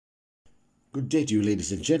Good day to you,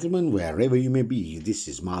 ladies and gentlemen, wherever you may be. This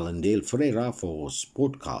is Marlon Dale Ferreira for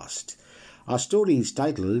Sportcast. Our story is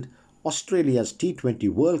titled Australia's T20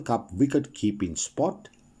 World Cup Wicket-Keeping Spot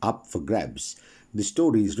Up for Grabs. The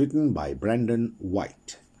story is written by Brandon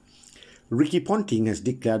White. Ricky Ponting has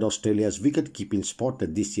declared Australia's wicket-keeping spot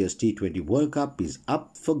at this year's T20 World Cup is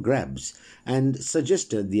up for grabs and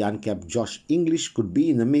suggested the uncapped Josh Inglis could be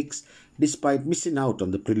in the mix despite missing out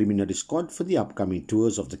on the preliminary squad for the upcoming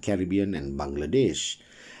tours of the Caribbean and Bangladesh.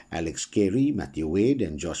 Alex Carey, Matthew Wade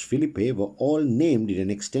and Josh Philippe were all named in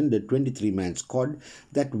an extended 23-man squad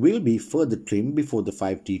that will be further trimmed before the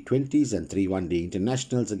 5 T20s and 3 one-day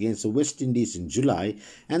internationals against the West Indies in July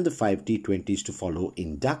and the 5 T20s to follow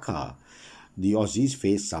in Dhaka. The Aussies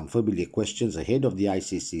face some familiar questions ahead of the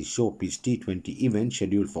ICC Showpiece T20 event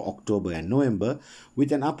scheduled for October and November,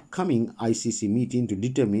 with an upcoming ICC meeting to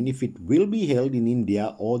determine if it will be held in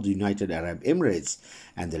India or the United Arab Emirates,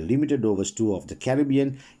 and the limited overs tour of the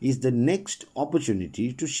Caribbean is the next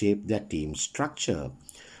opportunity to shape their team structure.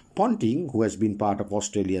 Ponting, who has been part of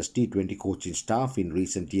Australia's T20 coaching staff in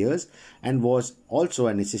recent years and was also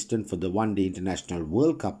an assistant for the One-Day International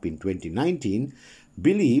World Cup in 2019,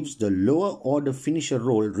 believes the lower order finisher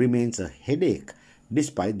role remains a headache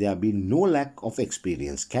despite there being no lack of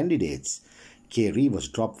experienced candidates. Carey was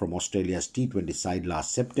dropped from Australia's T20 side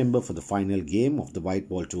last September for the final game of the White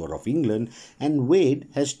Ball Tour of England, and Wade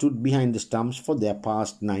has stood behind the stumps for their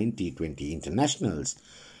past 9 T20 internationals.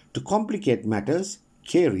 To complicate matters,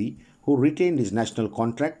 Carey, who retained his national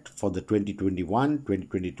contract for the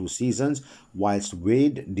 2021-2022 seasons, whilst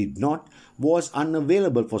Wade did not, was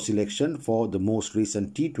unavailable for selection for the most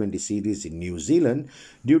recent T20 series in New Zealand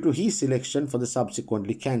due to his selection for the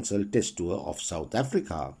subsequently cancelled Test Tour of South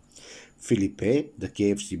Africa. Philippe, the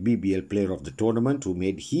KFC BBL player of the tournament who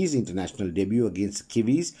made his international debut against the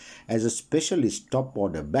Kiwis as a specialist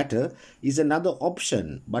top-order batter, is another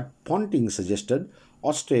option, but Ponting suggested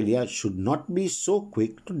Australia should not be so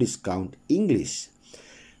quick to discount Inglis.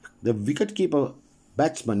 The wicketkeeper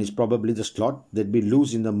batsman is probably the slot they'd be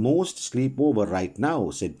losing the most sleep over right now,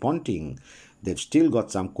 said Ponting. They've still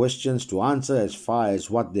got some questions to answer as far as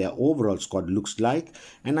what their overall squad looks like,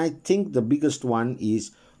 and I think the biggest one is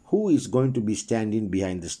who is going to be standing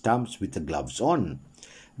behind the stumps with the gloves on.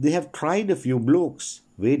 They have tried a few blokes.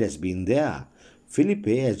 Wade has been there.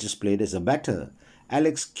 Philippe has just played as a batter.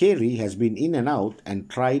 Alex Carey has been in and out and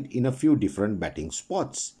tried in a few different batting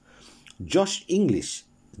spots. Josh Inglis'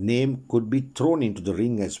 name could be thrown into the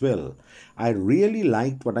ring as well. I really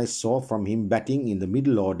liked what I saw from him batting in the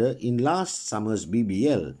middle order in last summer's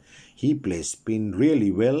BBL. He plays spin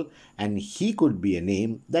really well and he could be a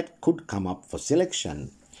name that could come up for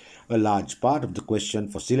selection. A large part of the question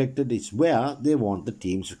for selected is where they want the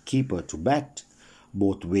team's keeper to bat.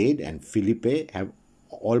 Both Wade and Philippe have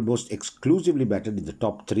almost exclusively batted in the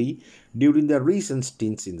top 3 during their recent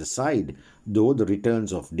stints in the side, though the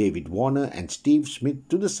returns of David Warner and Steve Smith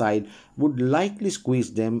to the side would likely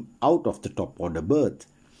squeeze them out of the top order berth.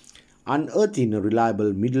 Unearthing a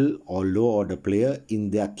reliable middle or low order player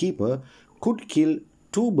in their keeper could kill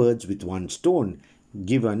 2 birds with 1 stone,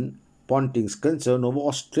 given Ponting's concern over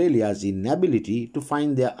Australia's inability to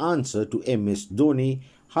find their answer to MS Dhoni,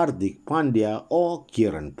 Hardik Pandya or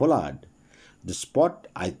Kieran Pollard. The spot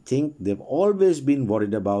I think they've always been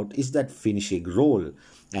worried about is that finishing role,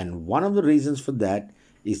 and one of the reasons for that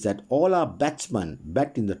is that all our batsmen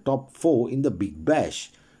bat in the top 4 in the Big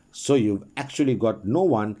Bash, so you've actually got no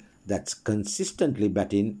one that's consistently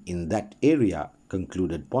batting in that area,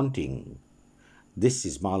 concluded Ponting. This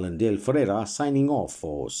is Marlon Dale Ferreira signing off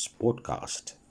for Sportcast.